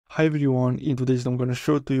Hi everyone, in today's I'm going to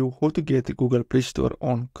show to you how to get the Google Play Store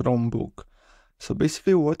on Chromebook. So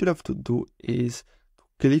basically what you have to do is to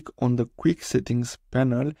click on the quick settings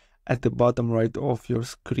panel at the bottom right of your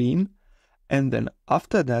screen, and then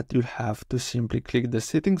after that you'll have to simply click the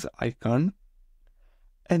settings icon,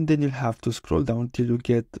 and then you'll have to scroll down till you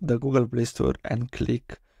get the Google Play Store and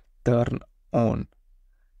click turn on.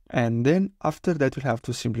 And then after that you'll have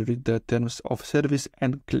to simply read the terms of service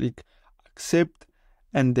and click accept,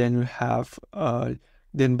 and then you have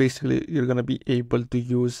then basically you're gonna be able to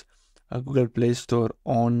use Google Play Store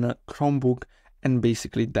on Chromebook, and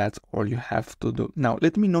basically that's all you have to do. Now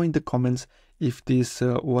let me know in the comments if this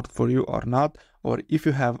worked for you or not, or if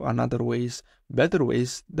you have another ways, better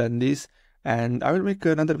ways than this, and I will make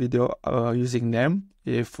another video using them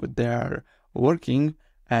if they're working.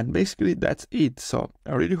 And basically that's it. So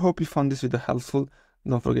I really hope you found this video helpful.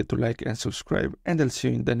 Don't forget to like and subscribe, and I'll see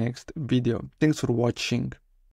you in the next video. Thanks for watching.